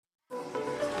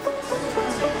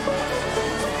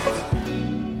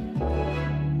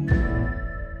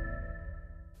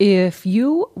If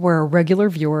you were a regular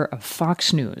viewer of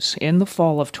Fox News in the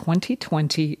fall of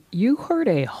 2020, you heard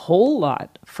a whole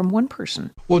lot from one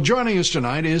person. Well, joining us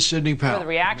tonight is Sidney Powell. The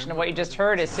reaction to what you just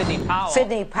heard is Sidney Powell.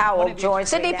 Sidney Powell joins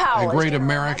Sidney Powell. A great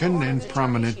American and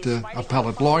prominent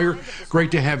appellate lawyer.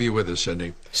 Great to have you with us,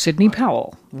 Sidney. Sidney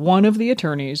Powell, one of the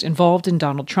attorneys involved in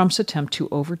Donald Trump's attempt to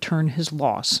overturn his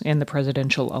loss in the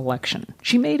presidential election.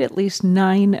 She made at least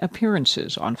 9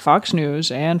 appearances on Fox News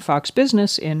and Fox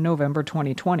Business in November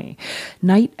 2020.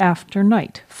 Night after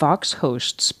night, Fox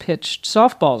hosts pitched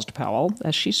softballs to Powell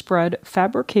as she spread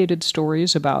fabricated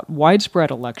stories about widespread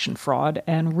election fraud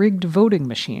and rigged voting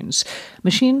machines.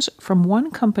 Machines from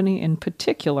one company in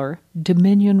particular,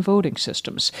 Dominion Voting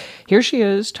Systems. Here she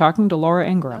is talking to Laura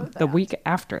Ingraham the week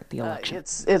after the election.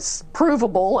 It's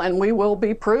provable, and we will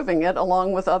be proving it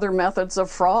along with other methods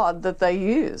of fraud that they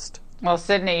used. Well,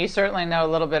 Sidney, you certainly know a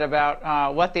little bit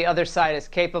about what the other side is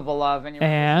capable of.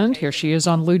 And here she is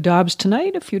on Lou Dobbs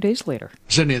Tonight a few days later.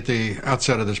 Sidney, at the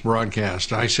outset of this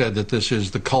broadcast, I said that this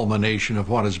is the culmination of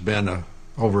what has been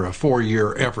over a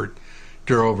 4-year effort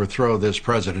to overthrow this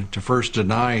president, to first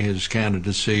deny his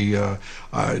candidacy,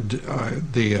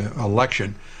 the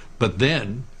election, but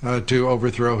then to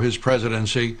overthrow his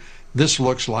presidency. This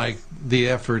looks like the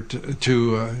effort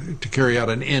to carry out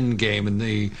an end game in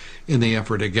the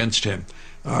effort against him.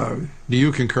 Do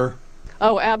you concur?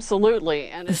 Oh, absolutely.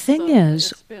 And the thing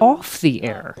is, off the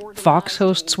air, Fox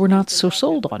hosts were not so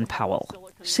sold on Powell.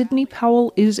 Sidney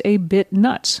Powell is a bit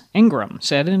nuts, Ingraham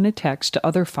said in a text to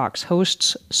other Fox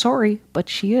hosts. Sorry, but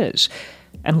she is.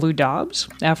 And Lou Dobbs,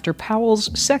 after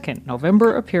Powell's second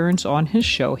November appearance on his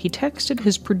show, he texted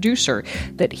his producer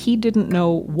that he didn't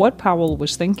know what Powell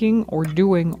was thinking or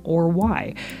doing or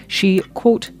why. She,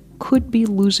 quote, could be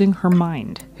losing her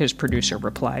mind, his producer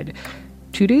replied.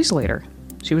 2 days later,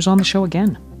 she was on the show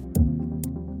again.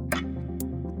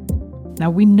 Now,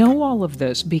 we know all of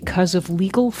this because of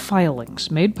legal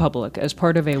filings made public as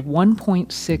part of a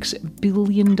 $1.6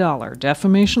 billion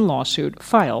defamation lawsuit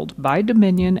filed by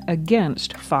Dominion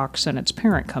against Fox and its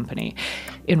parent company.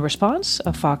 In response,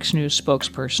 a Fox News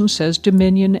spokesperson says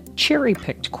Dominion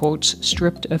cherry-picked quotes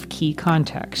stripped of key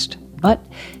context. But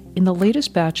in the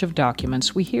latest batch of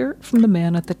documents, we hear from the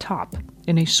man at the top.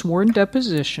 In a sworn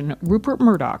deposition, Rupert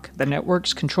Murdoch, the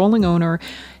network's controlling owner,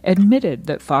 admitted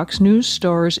that Fox News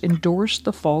stars endorsed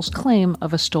the false claim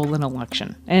of a stolen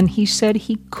election. And he said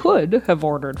he could have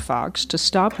ordered Fox to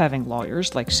stop having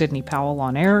lawyers like Sidney Powell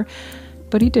on air,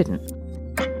 but he didn't.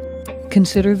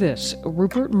 Consider this.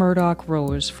 Rupert Murdoch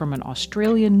rose from an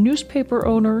Australian newspaper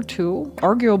owner to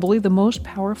arguably the most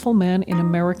powerful man in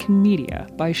American media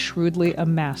by shrewdly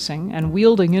amassing and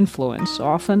wielding influence,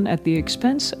 often at the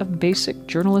expense of basic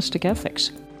journalistic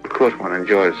ethics. Of course one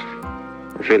enjoys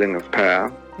the feeling of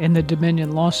power. In the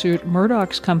Dominion lawsuit,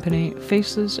 Murdoch's company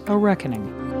faces a reckoning.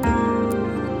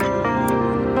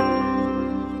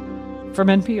 From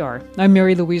NPR, I'm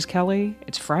Mary Louise Kelly.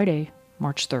 It's Friday,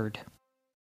 March 3rd.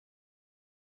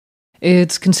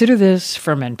 It's Consider This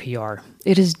from NPR.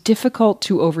 It is difficult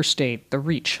to overstate the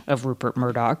reach of Rupert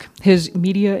Murdoch. His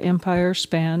media empire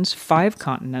spans 5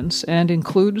 continents and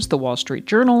includes the Wall Street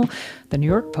Journal, the New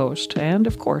York Post, and,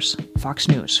 of course, Fox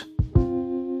News.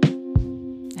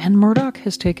 And Murdoch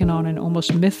has taken on an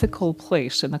almost mythical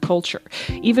place in the culture.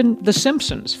 Even The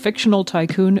Simpsons' fictional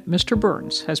tycoon, Mr.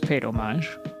 Burns, has paid homage.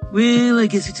 Well, I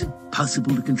guess it's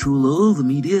impossible to control all the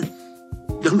media.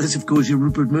 Unless, of course, you're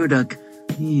Rupert Murdoch.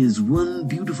 He is one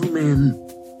beautiful man.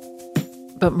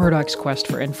 But Murdoch's quest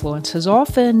for influence has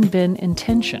often been in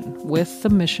tension with the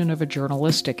mission of a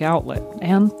journalistic outlet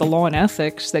and the law and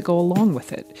ethics that go along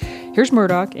with it. Here's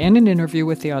Murdoch in an interview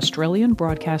with the Australian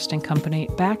Broadcasting Company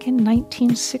back in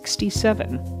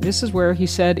 1967. This is where he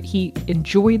said he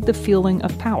enjoyed the feeling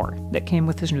of power that came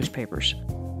with his newspapers.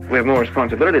 We have more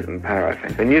responsibility than power, I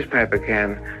think. The newspaper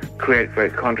can create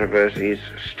great controversies,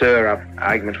 stir up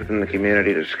arguments within the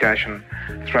community, discussion,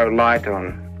 throw light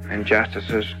on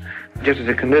injustices, just as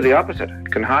it can do the opposite.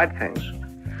 It can hide things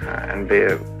and be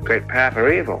a great power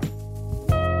for evil.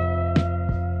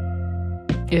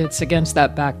 It's against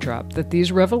that backdrop that these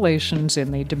revelations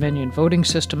in the Dominion Voting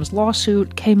Systems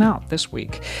lawsuit came out this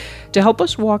week. To help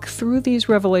us walk through these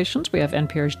revelations, we have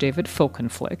NPR's David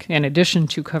Folkenflik. In addition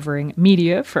to covering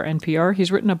media for NPR,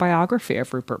 he's written a biography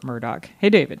of Rupert Murdoch. Hey,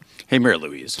 David. Hey, Mary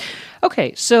Louise.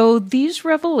 Okay, so these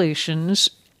revelations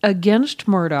against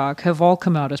Murdoch have all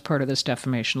come out as part of this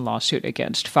defamation lawsuit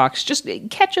against Fox. Just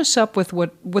catch us up with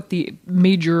what the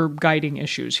major guiding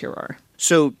issues here are.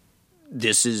 So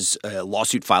This is a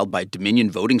lawsuit filed by Dominion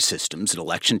Voting Systems, an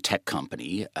election tech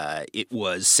company. It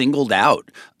was singled out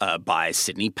by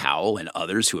Sidney Powell and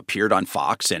others who appeared on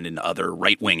Fox and in other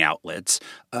right-wing outlets,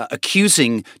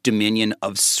 accusing Dominion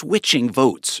of switching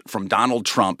votes from Donald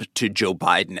Trump to Joe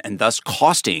Biden and thus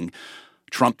costing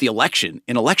Trump the election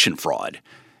in election fraud.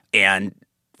 And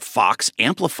Fox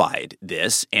amplified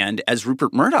this, and as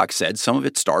Rupert Murdoch said, some of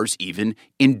its stars even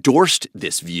endorsed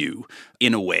this view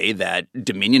in a way that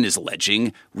Dominion is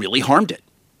alleging really harmed it.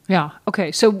 Yeah.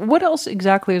 Okay. So what else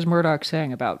exactly is Murdoch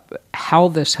saying about how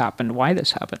this happened, why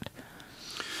this happened?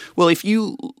 Well, if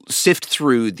you sift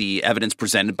through the evidence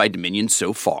presented by Dominion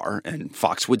so far, and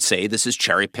Fox would say this is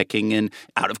cherry picking and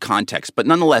out of context, but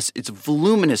nonetheless, it's a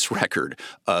voluminous record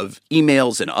of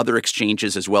emails and other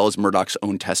exchanges, as well as Murdoch's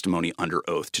own testimony under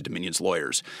oath to Dominion's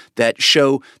lawyers, that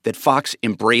show that Fox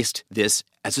embraced this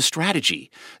as a strategy,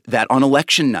 that on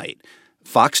election night,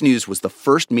 Fox News was the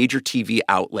first major TV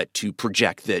outlet to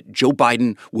project that Joe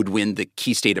Biden would win the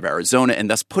key state of Arizona and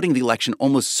thus putting the election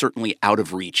almost certainly out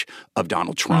of reach of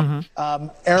Donald Trump.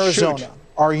 Arizona,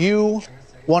 are you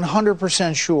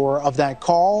 100% sure of that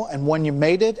call and when you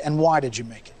made it and why did you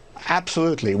make it?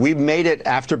 Absolutely. We made it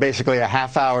after basically a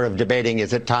half hour of debating,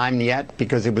 is it time yet?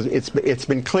 Because it's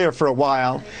been clear for a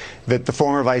while that the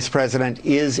former vice president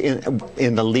is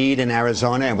in the lead in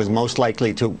Arizona and was most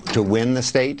likely to win the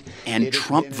state. And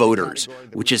Trump voters,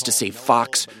 which is to say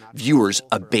Fox viewers,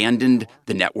 abandoned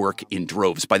the network in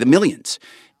droves by the millions.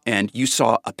 And you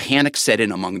saw a panic set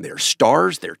in among their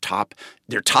stars, their top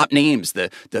names,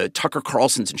 the Tucker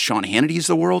Carlsons and Sean Hannitys of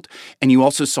the world. And you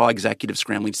also saw executives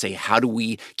scrambling to say, how do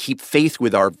we keep faith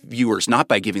with our viewers, not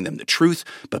by giving them the truth,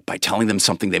 but by telling them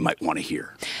something they might want to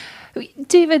hear?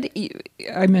 David,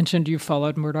 I mentioned you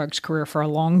followed Murdoch's career for a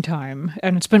long time,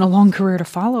 and it's been a long career to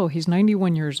follow. He's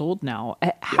 91 years old now.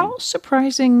 How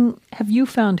surprising have you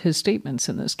found his statements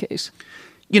in this case?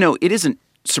 You know, it isn't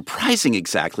surprising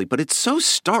exactly, but it's so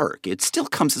stark. It still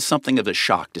comes as something of a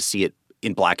shock to see it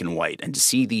in black and white and to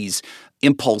see these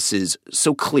impulses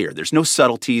so clear. There's no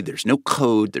subtlety, there's no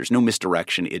code, there's no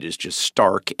misdirection. It is just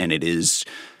stark and it is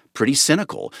pretty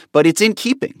cynical, but it's in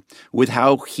keeping with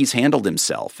how he's handled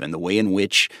himself and the way in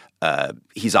which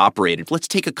he's operated. Let's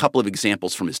take a couple of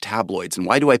examples from his tabloids. And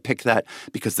why do I pick that?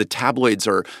 Because the tabloids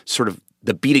are sort of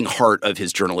the beating heart of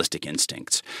his journalistic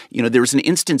instincts. You know, there was an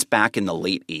instance back in the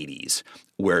late 80s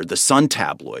where the Sun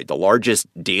tabloid, the largest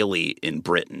daily in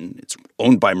Britain, it's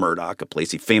owned by Murdoch, a place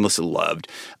he famously loved,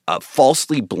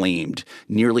 falsely blamed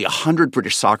nearly 100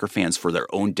 British soccer fans for their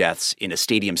own deaths in a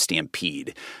stadium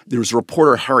stampede. There was a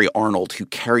reporter, Harry Arnold, who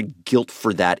carried guilt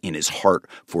for that in his heart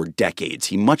for decades.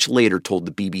 He much later told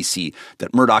the BBC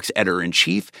that Murdoch's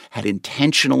editor-in-chief had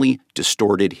intentionally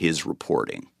distorted his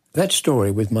reporting. That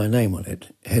story with my name on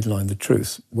it, headlined The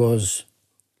Truth, was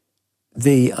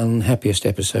the unhappiest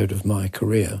episode of my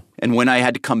career. And when I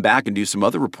had to come back and do some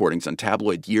other reportings on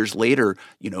tabloid years later,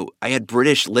 you know, I had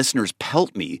British listeners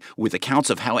pelt me with accounts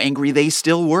of how angry they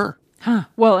still were.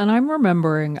 Well, and I'm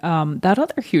remembering that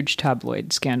other huge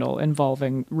tabloid scandal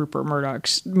involving Rupert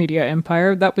Murdoch's media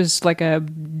empire. That was like a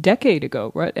decade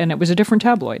ago, right? And it was a different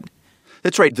tabloid.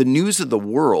 That's right. The News of the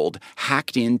World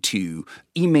hacked into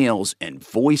emails and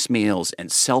voicemails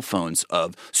and cell phones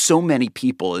of so many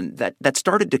people, and that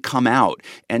started to come out.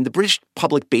 And the British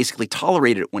public basically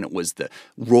tolerated it when it was the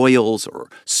royals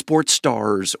or sports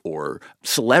stars or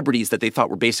celebrities that they thought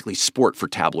were basically sport for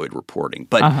tabloid reporting.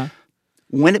 But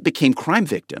when it became crime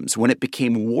victims, when it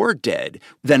became war dead,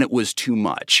 then it was too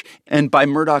much. And by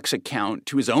Murdoch's account,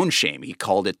 to his own shame, he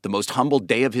called it the most humble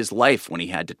day of his life when he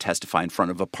had to testify in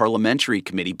front of a parliamentary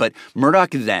committee. But Murdoch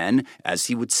then, as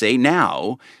he would say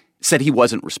now, said he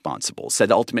wasn't responsible,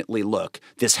 said ultimately, look,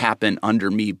 this happened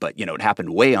under me, but, you know, it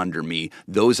happened way under me.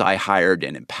 Those I hired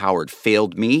and empowered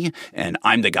failed me, and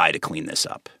I'm the guy to clean this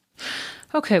up.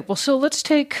 Okay, well, so let's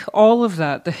take all of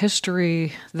that, the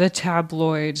history, the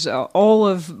tabloids, all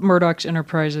of Murdoch's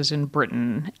enterprises in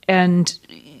Britain, and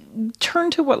turn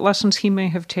to what lessons he may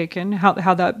have taken,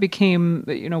 how that became,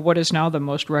 you know, what is now the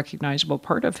most recognizable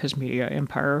part of his media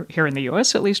empire here in the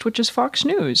U.S., at least, which is Fox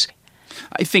News.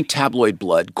 I think tabloid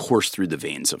blood coursed through the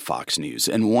veins of Fox News.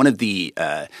 And one of the,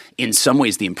 in some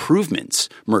ways, the improvements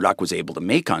Murdoch was able to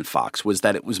make on Fox was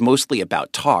that it was mostly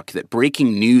about talk, that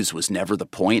breaking news was never the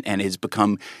point and has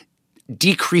become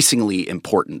decreasingly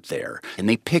important there. And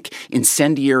they pick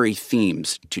incendiary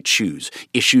themes to choose,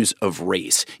 issues of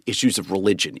race, issues of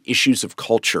religion, issues of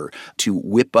culture, to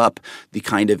whip up the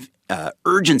kind of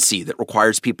urgency that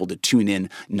requires people to tune in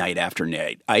night after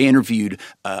night. I interviewed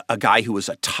a guy who was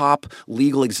a top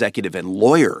legal executive and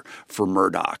lawyer for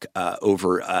Murdoch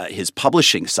over his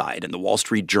publishing side in the Wall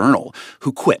Street Journal,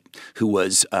 who quit, who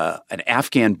was an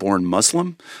Afghan-born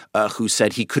Muslim who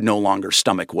said he could no longer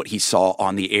stomach what he saw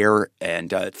on the air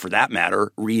and, for that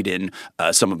matter, read in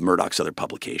some of Murdoch's other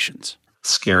publications.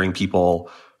 Scaring people,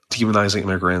 demonizing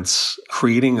immigrants,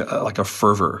 creating a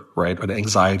fervor, right, an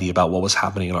anxiety about what was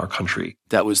happening in our country.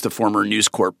 That was the former News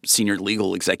Corp senior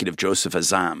legal executive Joseph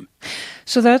Azam.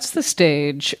 So that's the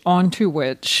stage onto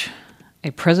which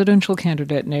a presidential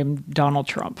candidate named Donald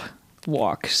Trump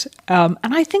walks. And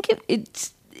I think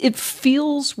it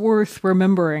feels worth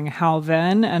remembering how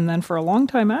then, and then for a long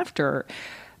time after,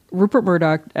 Rupert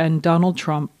Murdoch and Donald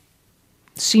Trump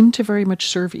seem to very much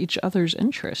serve each other's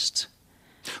interests.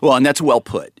 Well, and that's well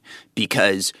put,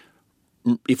 because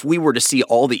if we were to see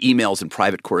all the emails and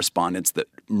private correspondence that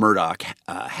Murdoch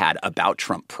had about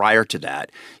Trump prior to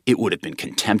that, it would have been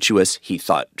contemptuous. He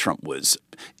thought Trump was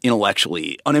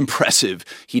intellectually unimpressive.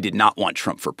 He did not want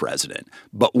Trump for president.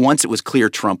 But once it was clear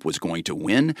Trump was going to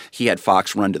win, he had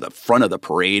Fox run to the front of the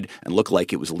parade and look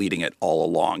like it was leading it all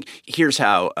along. Here's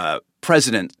how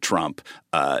President Trump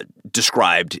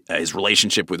described his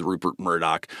relationship with Rupert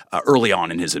Murdoch early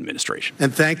on in his administration.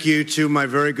 And thank you to my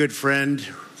very good friend,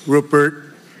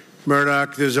 Rupert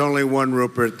Murdoch. There's only one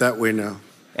Rupert that we know.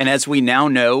 And as we now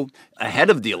know, ahead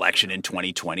of the election in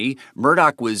 2020,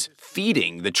 Murdoch was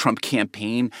feeding the Trump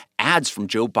campaign ads from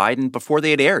Joe Biden before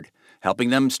they had aired, helping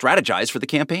them strategize for the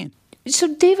campaign.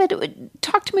 So, David,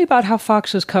 talk to me about how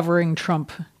Fox is covering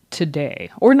Trump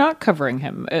today, or not covering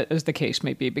him, as the case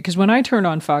may be. Because when I turn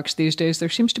on Fox these days, there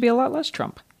seems to be a lot less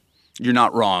Trump. You're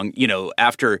not wrong. You know,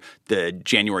 after the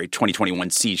January 2021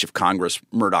 siege of Congress,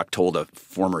 Murdoch told a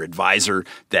former advisor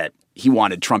that he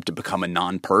wanted Trump to become a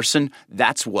non-person.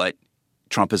 That's what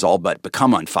Trump has all but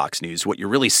become on Fox News. What you're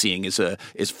really seeing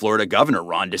is Florida Governor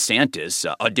Ron DeSantis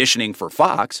auditioning for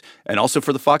Fox and also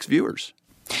for the Fox viewers.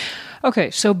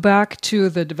 Okay, so back to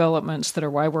the developments that are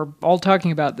why we're all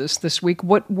talking about this week.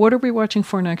 What are we watching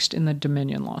for next in the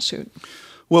Dominion lawsuit?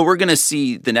 Well, we're going to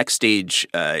see the next stage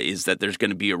is that there's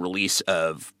going to be a release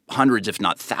of hundreds, if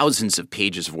not thousands, of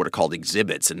pages of what are called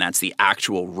exhibits, and that's the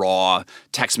actual raw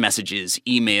text messages,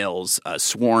 emails,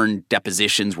 sworn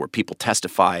depositions where people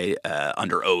testify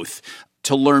under oath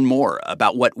to learn more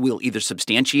about what will either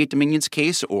substantiate Dominion's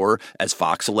case or, as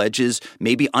Fox alleges,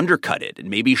 maybe undercut it and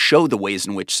maybe show the ways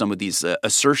in which some of these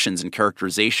assertions and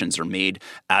characterizations are made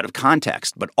out of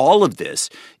context. But all of this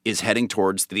is heading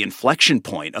towards the inflection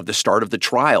point of the start of the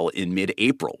trial in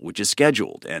mid-April, which is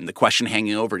scheduled. And the question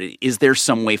hanging over it, is there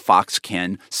some way Fox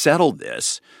can settle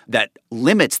this that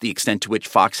limits the extent to which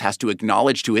Fox has to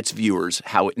acknowledge to its viewers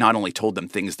how it not only told them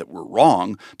things that were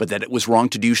wrong, but that it was wrong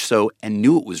to do so and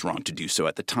knew it was wrong to do so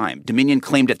at the time. Dominion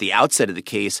claimed at the outset of the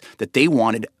case that they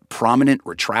wanted prominent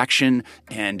retraction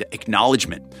and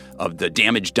acknowledgement of the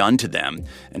damage done to them.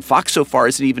 And Fox so far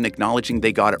isn't even acknowledging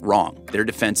they got it wrong. Their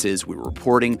defense is we were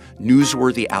reporting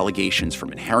newsworthy allegations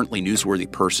from an inherently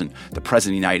newsworthy person, the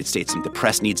President of the United States, and the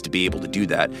press needs to be able to do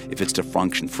that if it's to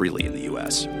function freely in the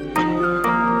U.S.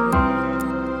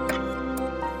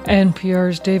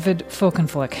 NPR's David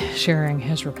Folkenflik sharing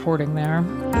his reporting there.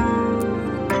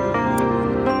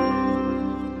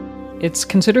 It's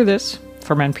Consider This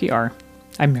from NPR.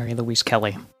 I'm Mary Louise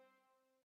Kelly.